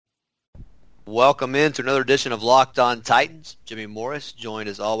Welcome into another edition of Locked On Titans. Jimmy Morris, joined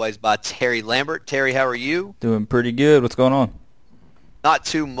as always by Terry Lambert. Terry, how are you? Doing pretty good. What's going on? Not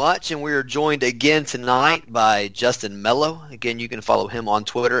too much, and we are joined again tonight by Justin Mello. Again, you can follow him on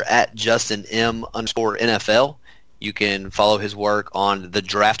Twitter at JustinM_NFL. You can follow his work on The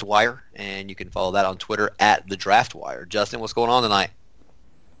Draft Wire, and you can follow that on Twitter at The Draft Wire. Justin, what's going on tonight?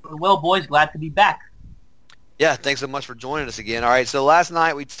 Well, boys, glad to be back. Yeah, thanks so much for joining us again. All right, so last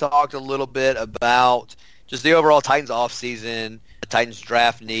night we talked a little bit about just the overall Titans offseason, the Titans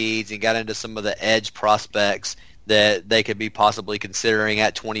draft needs, and got into some of the edge prospects that they could be possibly considering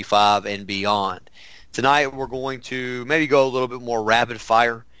at 25 and beyond. Tonight we're going to maybe go a little bit more rapid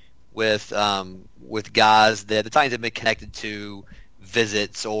fire with guys that the Titans have been connected to,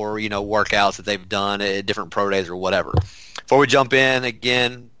 visits or workouts that they've done at different pro days or whatever. Before we jump in,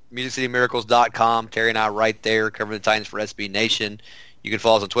 again, MusicCityMiracles.com. Terry and I right there covering the Titans for SB Nation. You can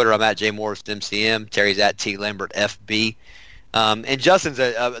follow us on Twitter. I'm at JMorrisMCM. Terry's at TLambertFB. And Justin's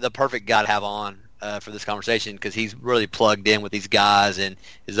the perfect guy to have on for this conversation because he's really plugged in with these guys and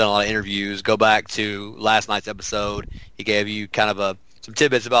has done a lot of interviews. Go back to last night's episode. He gave you kind of some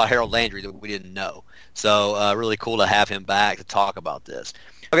tidbits about Harold Landry that we didn't know. So really cool to have him back to talk about this.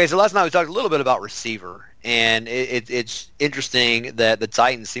 Okay, so last night we talked a little bit about receiver, and it's interesting that the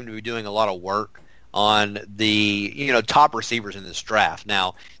Titans seem to be doing a lot of work on the top receivers in this draft.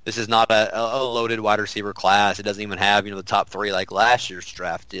 Now, this is not a loaded wide receiver class. It doesn't even have the top three like last year's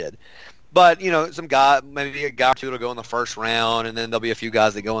draft did. But some guy, maybe a guy or two will go in the first round, and then there'll be a few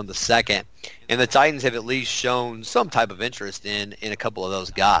guys that go in the second. And the Titans have at least shown some type of interest in a couple of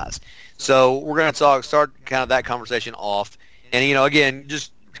those guys. So we're going to start kind of that conversation off. And again,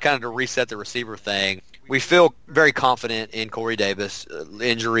 just kind of to reset the receiver thing, we feel very confident in Corey Davis.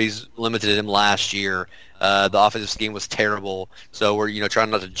 Injuries limited him last year. The offensive scheme was terrible, so we're trying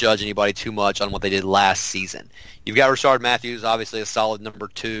not to judge anybody too much on what they did last season. You've got Rashard Matthews, obviously a solid number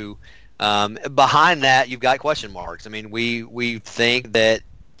 2. Behind that, you've got question marks. I mean, we think that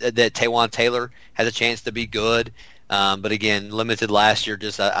Taywan Taylor has a chance to be good, but again, limited last year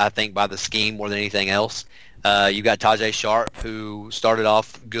just I think by the scheme more than anything else. You've got Tajay Sharp, who started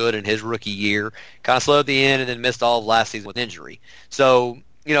off good in his rookie year, kind of slowed at the end and then missed all of last season with injury. So,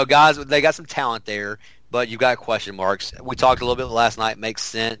 guys, they got some talent there, but you've got question marks. We talked a little bit last night. It makes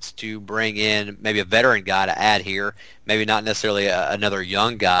sense to bring in maybe a veteran guy to add here, maybe not necessarily another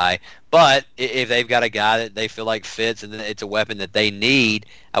young guy. But if they've got a guy that they feel like fits and it's a weapon that they need,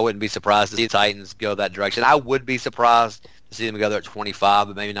 I wouldn't be surprised to see the Titans go that direction. I would be surprised to see them go there at 25,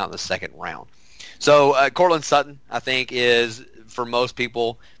 but maybe not in the second round. So Courtland Sutton, I think, is, for most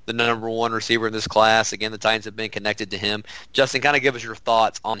people, the number 1 receiver in this class. Again, the Titans have been connected to him. Justin, kind of give us your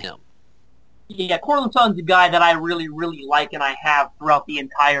thoughts on him. Yeah, Courtland Sutton's a guy that I really, really like and I have throughout the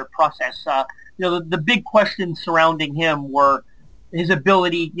entire process. The big questions surrounding him were his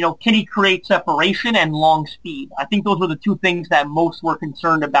ability, can he create separation and long speed? I think those were the two things that most were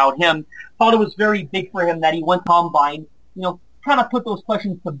concerned about him. Thought it was very big for him that he went combine, kind of put those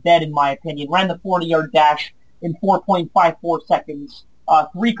questions to bed, in my opinion. Ran the 40-yard dash in 4.54 seconds.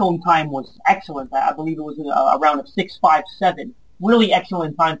 Three-cone time was excellent. I believe it was around a 6.57. Really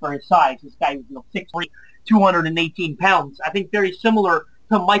excellent time for his size. This guy was 6'3", 218 pounds. I think very similar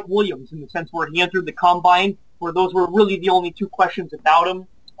to Mike Williams in the sense where he entered the combine, where those were really the only two questions about him.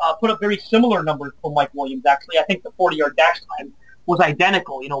 Put up very similar numbers for Mike Williams, actually. I think the 40-yard dash time was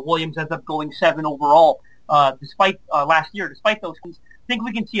identical. Williams ends up going 7 overall. Despite last year, despite those things, I think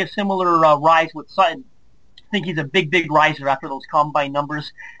we can see a similar rise with Sutton. I think he's a big riser after those combine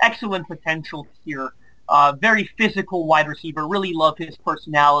numbers. Excellent potential here. Very physical wide receiver. Really love his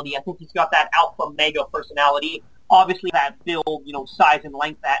personality. I think he's got that alpha mega personality. Obviously, that build, size and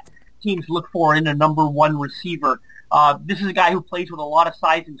length that teams look for in a number 1 receiver. This is a guy who plays with a lot of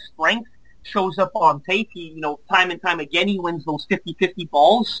size and strength. Shows up on tape. He, time and time again, he wins those 50-50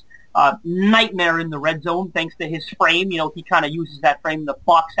 balls. Nightmare in the red zone thanks to his frame. He kind of uses that frame to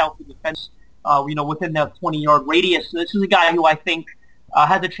box out the defense, within that 20-yard radius. So this is a guy who I think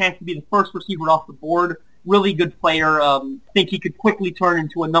has a chance to be the first receiver off the board. Really good player. Think he could quickly turn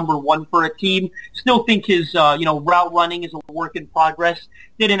into a number 1 for a team. Still think his, route running is a work in progress.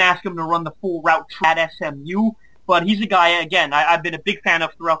 Didn't ask him to run the full route at SMU. But he's a guy, again, I've been a big fan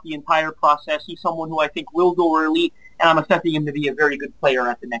of throughout the entire process. He's someone who I think will go early, and I'm expecting him to be a very good player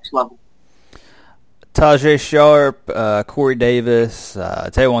at the next level. Tajay Sharp, Corey Davis,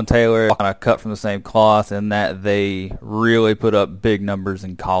 Taywan Taylor, kind of cut from the same cloth in that they really put up big numbers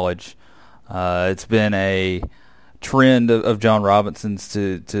in college. It's been a trend of John Robinson's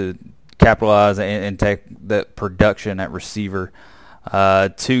to capitalize and take that production at receiver.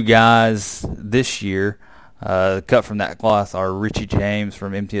 Two guys this year cut from that class are Richie James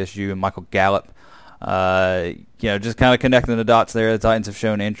from MTSU and Michael Gallup. Just kind of connecting the dots there. The Titans have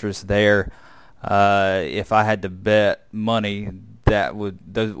shown interest there. If I had to bet money,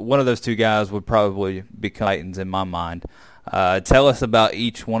 one of those two guys would probably become Titans in my mind. Tell us about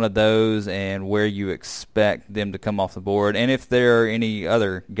each one of those and where you expect them to come off the board, and if there are any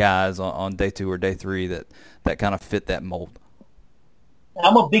other guys on day 2 or day 3 that kind of fit that mold.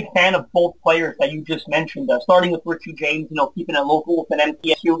 I'm a big fan of both players that you just mentioned, starting with Richie James, keeping it local with an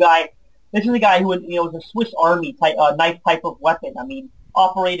MTSU guy. This is a guy who is a Swiss Army knife type of weapon. I mean,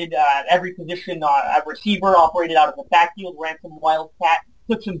 operated at every position, at receiver, operated out of the backfield, ran some wildcat,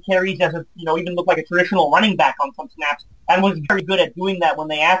 took some carries as even looked like a traditional running back on some snaps, and was very good at doing that when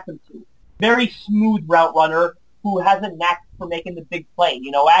they asked him to. Very smooth route runner who has a knack for making the big play.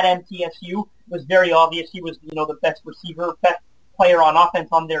 At MTSU, it was very obvious he was, the best receiver, best player on offense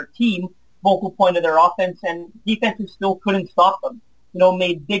on their team, focal point of their offense, and defenses still couldn't stop them.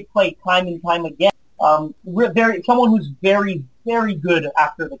 Made big play time and time again. Someone who's very, very good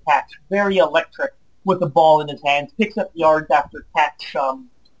after the catch, very electric with the ball in his hands, picks up yards after catch.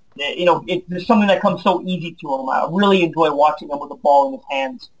 There's something that comes so easy to him. I really enjoy watching him with the ball in his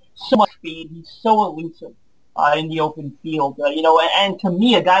hands. So much speed. He's so elusive in the open field. And to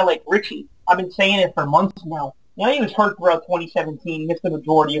me, a guy like Richie, I've been saying it for months now. He was hurt throughout 2017, missed the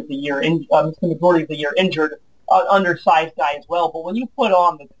majority of the year, injured, undersized guy as well. But when you put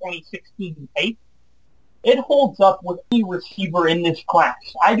on the 2016 tape, it holds up with any receiver in this class.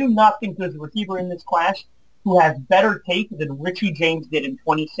 I do not think there's a receiver in this class who has better tape than Richie James did in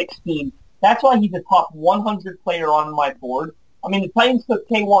 2016. That's why he's a top 100 player on my board. I mean, the Titans took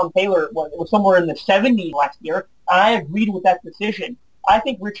Taywan Taylor, it was somewhere in the 70s last year, and I agreed with that decision. I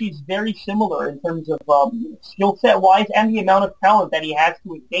think Richie's very similar in terms of skill set-wise and the amount of talent that he has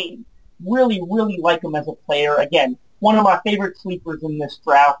to his game. Really, really like him as a player. Again, one of my favorite sleepers in this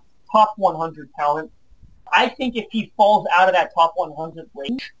draft, top 100 talent. I think if he falls out of that top 100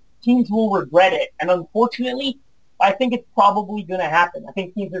 range, teams will regret it. And unfortunately, I think it's probably going to happen. I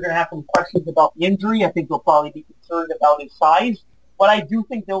think teams are going to have some questions about the injury. I think they'll probably be concerned about his size. But I do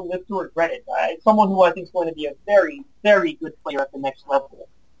think they'll live to regret it. Someone who I think is going to be a very, very good player at the next level.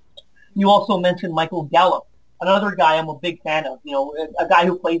 You also mentioned Michael Gallup, another guy I'm a big fan of. A guy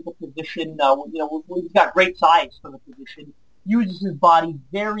who plays the position. He's got great size for the position. Uses his body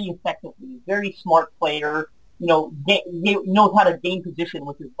very effectively. Very smart player. Knows how to gain position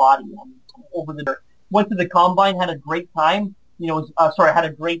with his body over the dirt. Went to the combine, had a great time. Had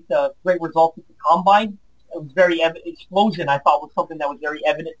a great result at the combine. It was very explosion. I thought was something that was very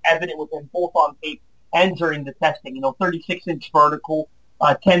evident with him both on tape and during the testing. 36-inch vertical,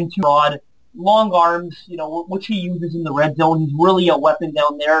 10-2 broad, long arms. Which he uses in the red zone. He's really a weapon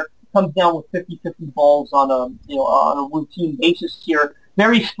down there. Comes down with 50-50 balls on a routine basis here.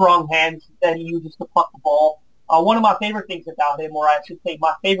 Very strong hands that he uses to punt the ball. One of my favorite things about him, or I should say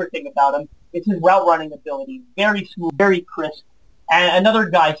my favorite thing about him, is his route running ability. Very smooth, very crisp. And another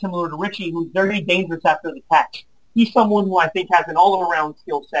guy similar to Richie who's very dangerous after the catch. He's someone who I think has an all-around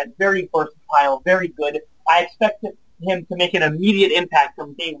skill set, very versatile, very good. I expect him to make an immediate impact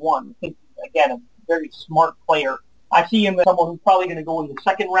from day one. I think, again, a very smart player. I see him as someone who's probably going to go in the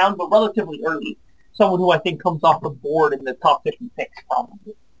second round, but relatively early. Someone who I think comes off the board in the top 50 picks,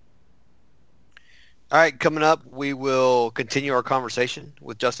 probably. All right, coming up, we will continue our conversation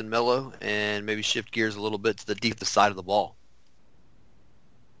with Justin Mello and maybe shift gears a little bit to the deepest side of the ball.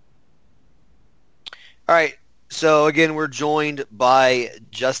 All right, so again, we're joined by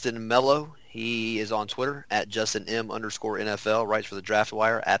Justin Mello. He is on Twitter at JustinM_NFL, writes for the Draft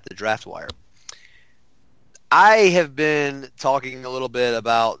Wire at the Draft Wire. I have been talking a little bit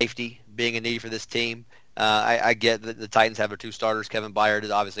about safety being a need for this team. I get that the Titans have their two starters. Kevin Byard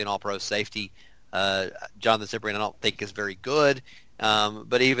is obviously an all-pro safety. Jonathan Cyprien I don't think is very good.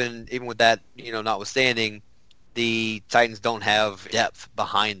 But even with that, notwithstanding, the Titans don't have depth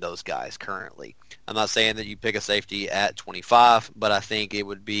behind those guys currently. I'm not saying that you pick a safety at 25, but I think it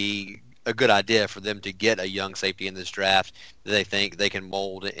would be a good idea for them to get a young safety in this draft that they think they can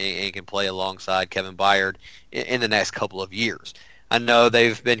mold and can play alongside Kevin Byard in the next couple of years. I know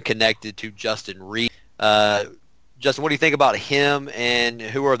they've been connected to Justin Reid. Justin, what do you think about him, and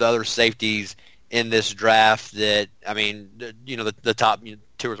who are the other safeties in this draft that, the top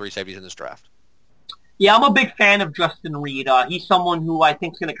 2 or 3 safeties in this draft? Yeah, I'm a big fan of Justin Reid. He's someone who I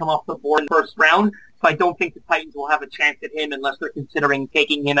think is going to come off the board in the first round, so I don't think the Titans will have a chance at him unless they're considering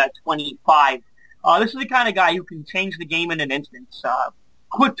taking him at 25. This is the kind of guy who can change the game in an instant.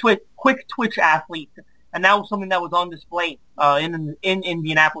 Quick twitch athlete, And that was something that was on display in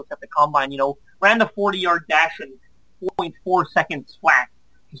Indianapolis at the Combine. Ran the 40-yard dash in 4.4 seconds flat.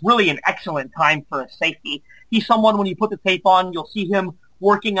 It's really an excellent time for a safety. He's someone, when you put the tape on, you'll see him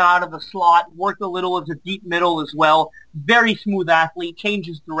working out of the slot, work a little as a deep middle as well. Very smooth athlete,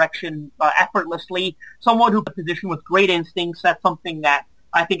 changes direction effortlessly. Someone who position with great instincts. That's something that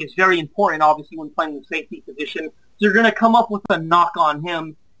I think is very important, obviously, when playing the safety position. So you're going to come up with a knock on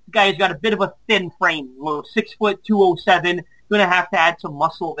him. The guy's got a bit of a thin frame, 6 foot 207. Going to have to add some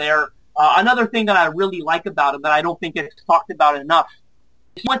muscle there. Another thing that I really like about him that I don't think it's talked about enough,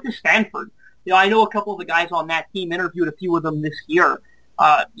 he went to Stanford. I know a couple of the guys on that team, interviewed a few of them this year.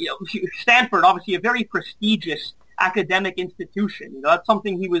 Stanford, obviously a very prestigious academic institution. That's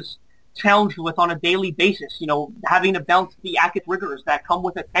something he was challenged with on a daily basis, having to balance the academic rigors that come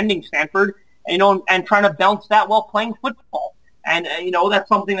with attending Stanford, and trying to balance that while playing football. And, that's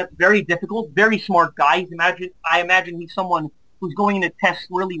something that's very difficult. Very smart guy. I imagine he's someone who's going to test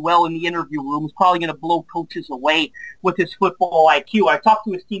really well in the interview room. He's probably going to blow coaches away with his football IQ. I talked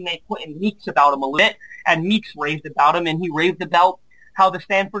to his teammate Quentin Meeks about him a little bit, and Meeks raved about him, and he raved about how the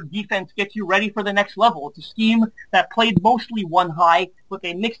Stanford defense gets you ready for the next level. It's a scheme that played mostly one high, but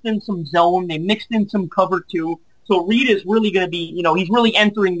they mixed in some zone, they mixed in some cover two. So Reed is really going to be, he's really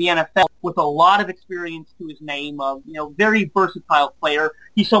entering the NFL with a lot of experience to his name. Very versatile player.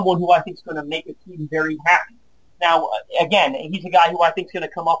 He's someone who I think is going to make a team very happy. Now, again, he's a guy who I think is going to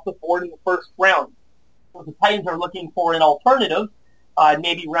come off the board in the first round. So the Titans are looking for an alternative,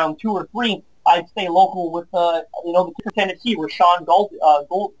 maybe round 2 or 3. I'd stay local with, the kid from Tennessee, Rashawn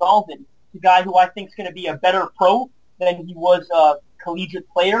Golden, the guy who I think is going to be a better pro than he was a collegiate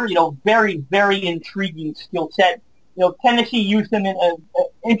player. Very, very intriguing skill set. Tennessee used him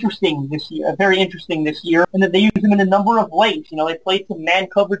very interesting this year, and that they used him in a number of ways. They played some man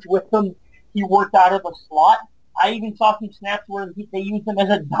coverage with him. He worked out of the slot. I even saw some snaps where they used him as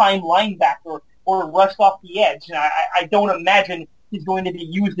a dime linebacker or rushed off the edge. And I don't imagine he's going to be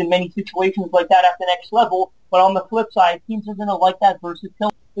used in many situations like that at the next level. But on the flip side, teams are going to like that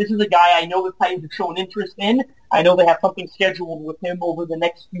versatility. This is a guy I know the Titans have shown interest in. I know they have something scheduled with him over the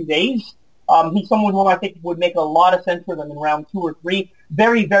next few days. He's someone who I think would make a lot of sense for them in round 2 or 3.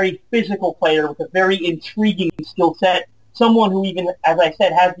 Very, very physical player with a very intriguing skill set. Someone who even, as I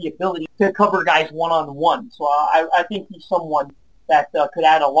said, has the ability to cover guys one-on-one. So I think he's someone that could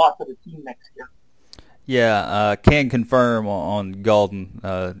add a lot to the team next year. Yeah, can confirm on Golden.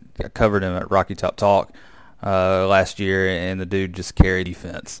 I covered him at Rocky Top Talk last year, and the dude just carried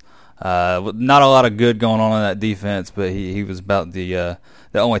defense. Not a lot of good going on in that defense, but he was about the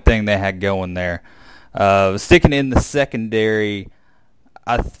only thing they had going there. Sticking in the secondary,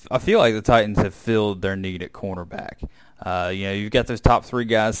 I feel like the Titans have filled their need at cornerback. You've got those top 3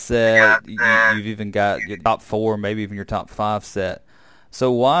 guys set. You've even got your top 4, maybe even your top 5 set. So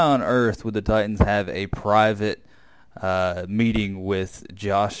why on earth would the Titans have a private meeting with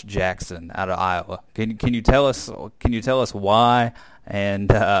Josh Jackson out of Iowa? Can you tell us why, and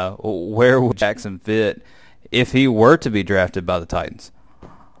where would Jackson fit if he were to be drafted by the Titans?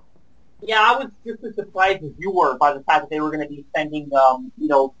 Yeah, I was just as surprised as you were by the fact that they were going to be spending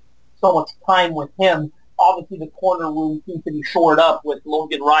so much time with him. Obviously, the corner room seems to be shored up with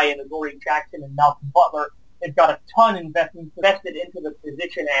Logan Ryan, Adoree Jackson, and Malcolm Butler. They've got a ton invested into the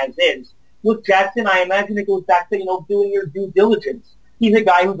position as is. With Jackson, I imagine it goes back to, doing your due diligence. He's a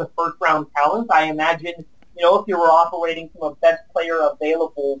guy who's a first-round talent. I imagine, if you were operating from a best player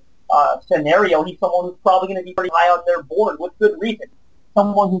available scenario, he's someone who's probably going to be pretty high on their board with good reason.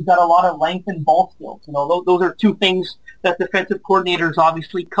 Someone who's got a lot of length and ball skills. Those are 2 things that defensive coordinators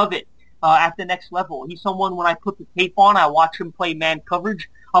obviously covet at the next level. He's someone, when I put the tape on, I watch him play man coverage,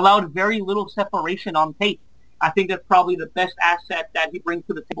 allowed very little separation on tape. I think that's probably the best asset that he brings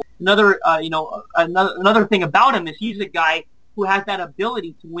to the table. Another thing about him is he's a guy who has that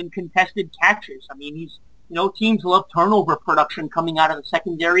ability to win contested catches. I mean, teams love turnover production coming out of the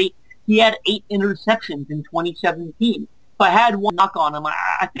secondary. He had 8 interceptions in 2017. If I had one knock on him,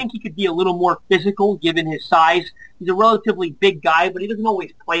 I think he could be a little more physical given his size. He's a relatively big guy, but he doesn't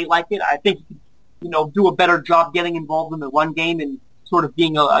always play like it. I think he could, do a better job getting involved in the run game and sort of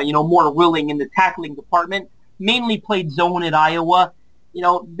being, more willing in the tackling department. Mainly played zone at Iowa.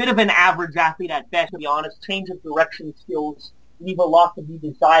 Bit of an average athlete at best, to be honest. Change of direction skills leave a lot to be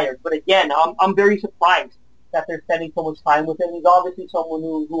desired. But again, I'm very surprised that they're spending so much time with him. He's obviously someone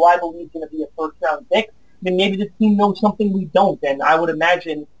who I believe is going to be a first-round pick. I mean, maybe the team knows something we don't, and I would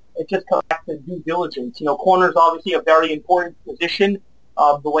imagine it just comes back to due diligence. Corner is obviously a very important position.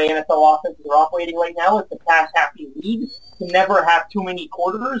 The way NFL offenses are operating right now, it's a pass-happy league. Can never have too many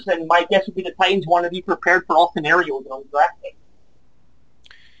quarters, and my guess would be the Titans want to be prepared for all scenarios on draft day.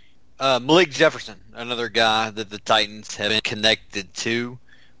 Malik Jefferson, another guy that the Titans have been connected to.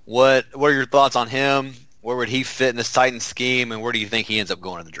 What are your thoughts on him? Where would he fit in this Titans scheme, and where do you think he ends up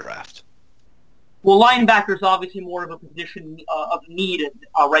going in the draft? Well, linebacker is obviously more of a position of need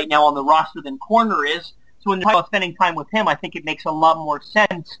right now on the roster than corner is. So when you're talking about spending time with him, I think it makes a lot more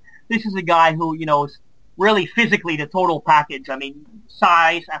sense. This is a guy who, is really physically the total package. I mean,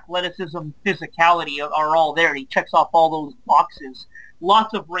 size, athleticism, physicality are all there. He checks off all those boxes.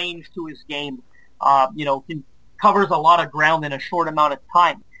 Lots of range to his game. Covers a lot of ground in a short amount of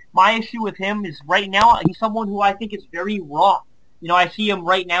time. My issue with him is right now he's someone who I think is very raw. I see him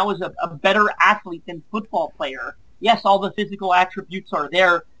right now as a better athlete than football player. Yes, all the physical attributes are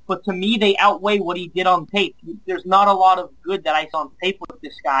there, but to me they outweigh what he did on tape. There's not a lot of good that I saw on tape with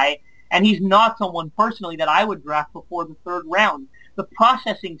this guy, and he's not someone personally that I would draft before the third round. The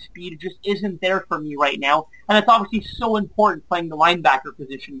processing speed just isn't there for me right now, and it's obviously so important playing the linebacker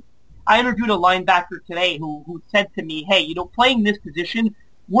position. I interviewed a linebacker today who said to me, hey, playing this position,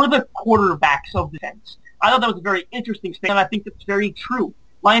 we're the quarterbacks of the defense. I thought that was a very interesting statement, and I think that's very true.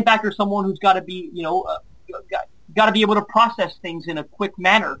 Linebacker is someone who's got to be, got to be able to process things in a quick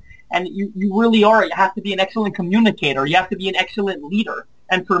manner. And you really are. You have to be an excellent communicator. You have to be an excellent leader.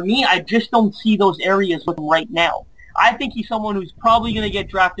 And for me, I just don't see those areas with him right now. I think he's someone who's probably going to get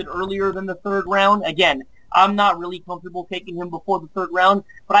drafted earlier than the third round. Again, I'm not really comfortable taking him before the third round,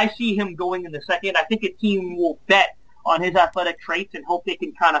 but I see him going in the second. I think a team will bet on his athletic traits and hope they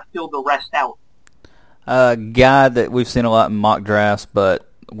can kind of fill the rest out. A guy that we've seen a lot in mock drafts, but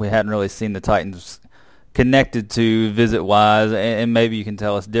we hadn't really seen the Titans connected to visit-wise, and maybe you can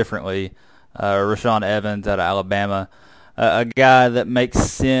tell us differently, Rashaan Evans out of Alabama. A guy that makes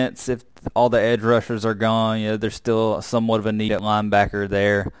sense if all the edge rushers are gone. There's still somewhat of a need at linebacker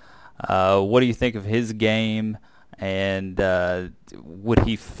there. What do you think of his game, and would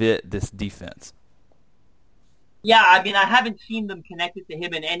he fit this defense? Yeah, I mean, I haven't seen them connected to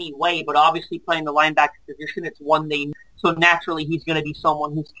him in any way, but obviously playing the linebacker position, it's one they need. So naturally he's going to be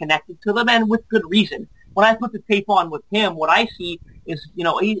someone who's connected to them, and with good reason. When I put the tape on with him, what I see is,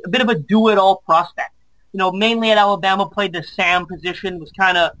 he's a bit of a do-it-all prospect. Mainly at Alabama, played the Sam position, was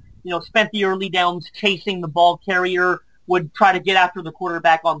kind of, spent the early downs chasing the ball carrier, would try to get after the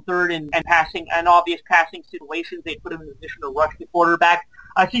quarterback on third and passing, and obvious passing situations. They put him in a position to rush the quarterback.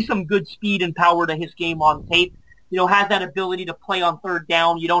 I see some good speed and power to his game on tape. Has that ability to play on third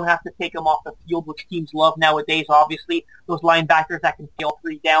down. You don't have to take him off the field, which teams love nowadays, obviously. Those linebackers that can play all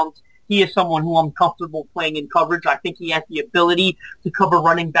three downs. He is someone who I'm comfortable playing in coverage. I think he has the ability to cover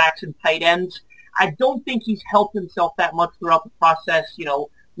running backs and tight ends. I don't think he's helped himself that much throughout the process.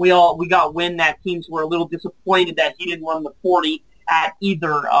 We got wind that teams were a little disappointed that he didn't run the 40 at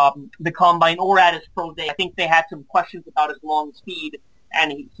either the combine or at his pro day. I think they had some questions about his long speed,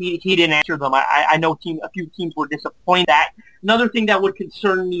 and he didn't answer them. I know a few teams were disappointed at. Another thing that would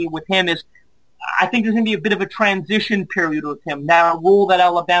concern me with him is I think there's going to be a bit of a transition period with him. That role that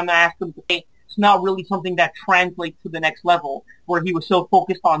Alabama asked him to play, it's not really something that translates to the next level, where he was so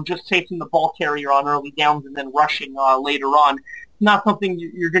focused on just chasing the ball carrier on early downs and then rushing later on. It's not something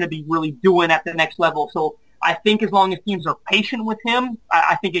you're going to be really doing at the next level. So I think as long as teams are patient with him,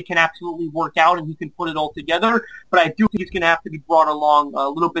 I think it can absolutely work out and he can put it all together. But I do think he's going to have to be brought along a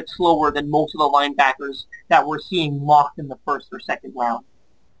little bit slower than most of the linebackers that we're seeing mocked in the first or second round.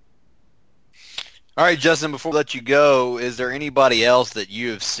 All right, Justin, before we let you go, is there anybody else that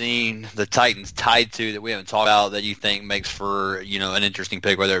you have seen the Titans tied to that we haven't talked about that you think makes for, an interesting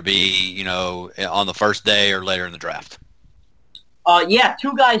pick, whether it be, on the first day or later in the draft? Yeah,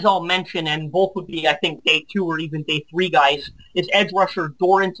 two guys I'll mention, and both would be, I think, day 2 or even day 3 guys, is edge rusher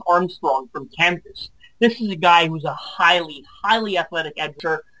Dorrance Armstrong from Kansas. This is a guy who's a highly, highly athletic edge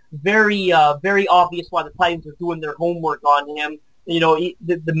rusher. Very obvious why the Titans are doing their homework on him.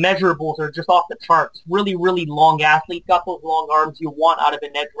 The measurables are just off the charts. Really, really long athlete. Got those long arms you want out of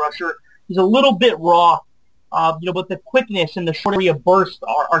an edge rusher. He's a little bit raw, but the quickness and the short area burst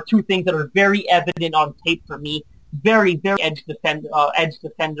are two things that are very evident on tape for me. Very, very edge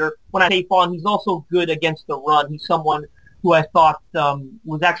defender. When I tape on, he's also good against the run. He's someone who I thought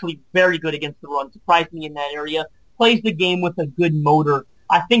was actually very good against the run. Surprised me in that area. Plays the game with a good motor.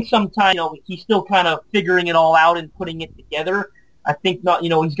 I think sometimes he's still kind of figuring it all out and putting it together. I think not.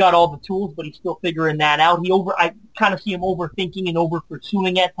 He's got all the tools, but he's still figuring that out. I kind of see him overthinking and over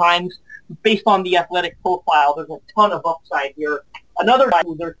pursuing at times. Based on the athletic profile, there's a ton of upside here. Another guy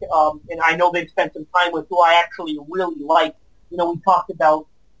and I know they've spent some time with, who I actually really like, we talked about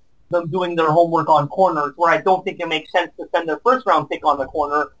them doing their homework on corners, where I don't think it makes sense to spend their first-round pick on the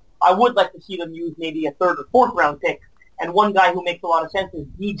corner. I would like to see them use maybe a third or fourth-round pick. And one guy who makes a lot of sense is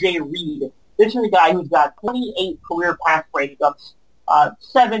DJ Reed. This is a guy who's got 28 career pass breakups,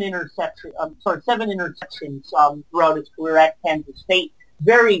 7 interceptions throughout his career at Kansas State.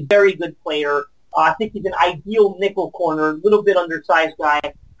 Very, very good player. I think he's an ideal nickel corner, a little bit undersized guy.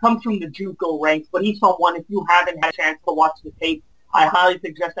 Comes from the JUCO ranks, but he's someone, if you haven't had a chance to watch the tape, I highly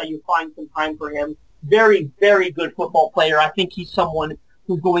suggest that you find some time for him. Very, very good football player. I think he's someone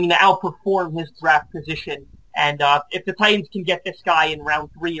who's going to outperform his draft position. And if the Titans can get this guy in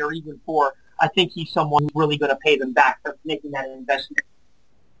round 3 or even 4, I think he's someone who's really going to pay them back for making that investment.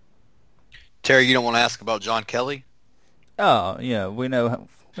 Terry, you don't want to ask about John Kelly? Oh, yeah, we know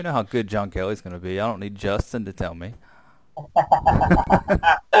how good John Kelly's going to be. I don't need Justin to tell me.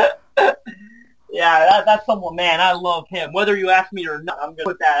 Yeah, that's someone, man, I love him. Whether you ask me or not, I'm going to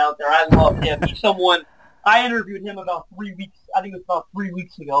put that out there. I love him. He's someone, I interviewed him about 3 weeks, I think it was about 3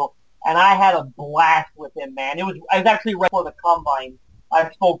 weeks ago, and I had a blast with him, man. I was actually right before the Combine. I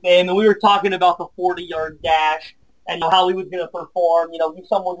spoke to him, and we were talking about the 40-yard dash and how he was going to perform. He's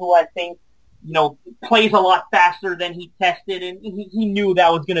someone who I think, plays a lot faster than he tested, and he knew that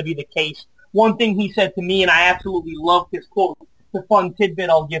was going to be the case. One thing he said to me, and I absolutely loved his quote, the fun tidbit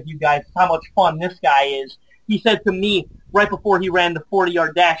I'll give you guys, how much fun this guy is. He said to me, right before he ran the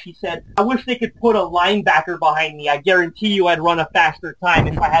 40-yard dash, he said, I wish they could put a linebacker behind me. I guarantee you I'd run a faster time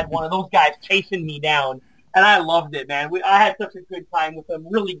if I had one of those guys chasing me down. And I loved it, man. I had such a good time with him.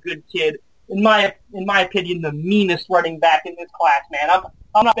 Really good kid. In my opinion, the meanest running back in this class, man.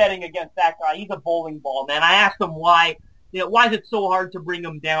 I'm not betting against that guy. He's a bowling ball, man. I asked him why is it so hard to bring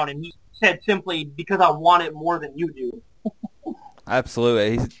him down, and he said simply, because I want it more than you do.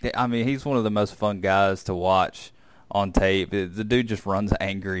 Absolutely. He's one of the most fun guys to watch on tape. The dude just runs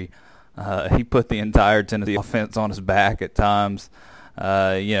angry. He put the entire Tennessee offense on his back at times.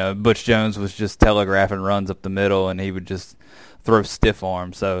 Butch Jones was just telegraphing runs up the middle, and he would just throw stiff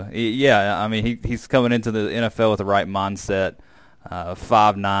arms. So, yeah, he's coming into the NFL with the right mindset.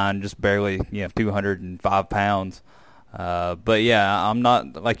 5'9", just barely, 205 pounds. But, yeah, I'm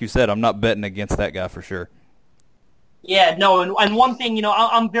not, like you said, I'm not betting against that guy for sure. Yeah, no, and one thing,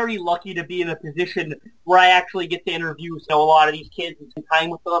 I'm very lucky to be in a position where I actually get to interview a lot of these kids and spend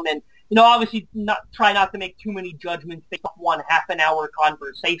time with them, and obviously try not to make too many judgments based off one half-an-hour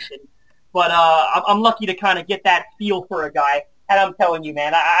conversation. But I'm lucky to kind of get that feel for a guy, and I'm telling you,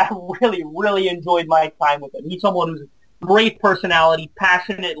 man, I really, really enjoyed my time with him. He's someone who's a great personality,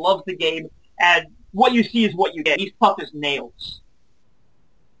 passionate, loves the game, and what you see is what you get. He's tough as nails.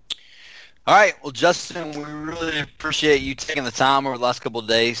 All right. Well, Justin, we really appreciate you taking the time over the last couple of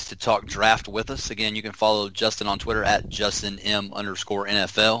days to talk draft with us. Again, you can follow Justin on Twitter at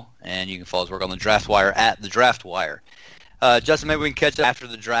JustinM_NFL, and you can follow his work on the Draft Wire at the Draft Wire. Justin, maybe we can catch up after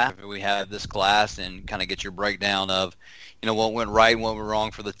the draft. We have this class and kind of get your breakdown of, what went right and what went wrong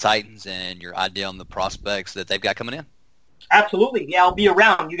for the Titans and your idea on the prospects that they've got coming in. Absolutely. Yeah, I'll be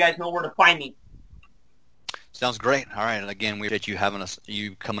around. You guys know where to find me. Sounds great. All right, and again, we appreciate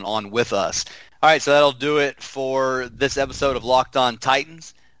you coming on with us. All right, so that'll do it for this episode of Locked On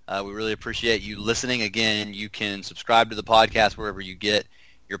Titans. We really appreciate you listening. Again, you can subscribe to the podcast wherever you get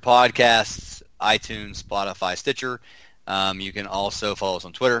your podcasts, iTunes, Spotify, Stitcher. You can also follow us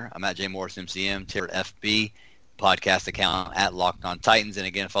on Twitter. I'm at JMorrisMCM, Terry FB, podcast account at Locked On Titans, and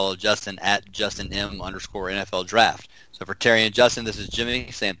again, follow Justin at JustinM_NFL Draft. So for Terry and Justin, this is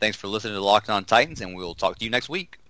Jimmy saying thanks for listening to Locked On Titans, and we'll talk to you next week.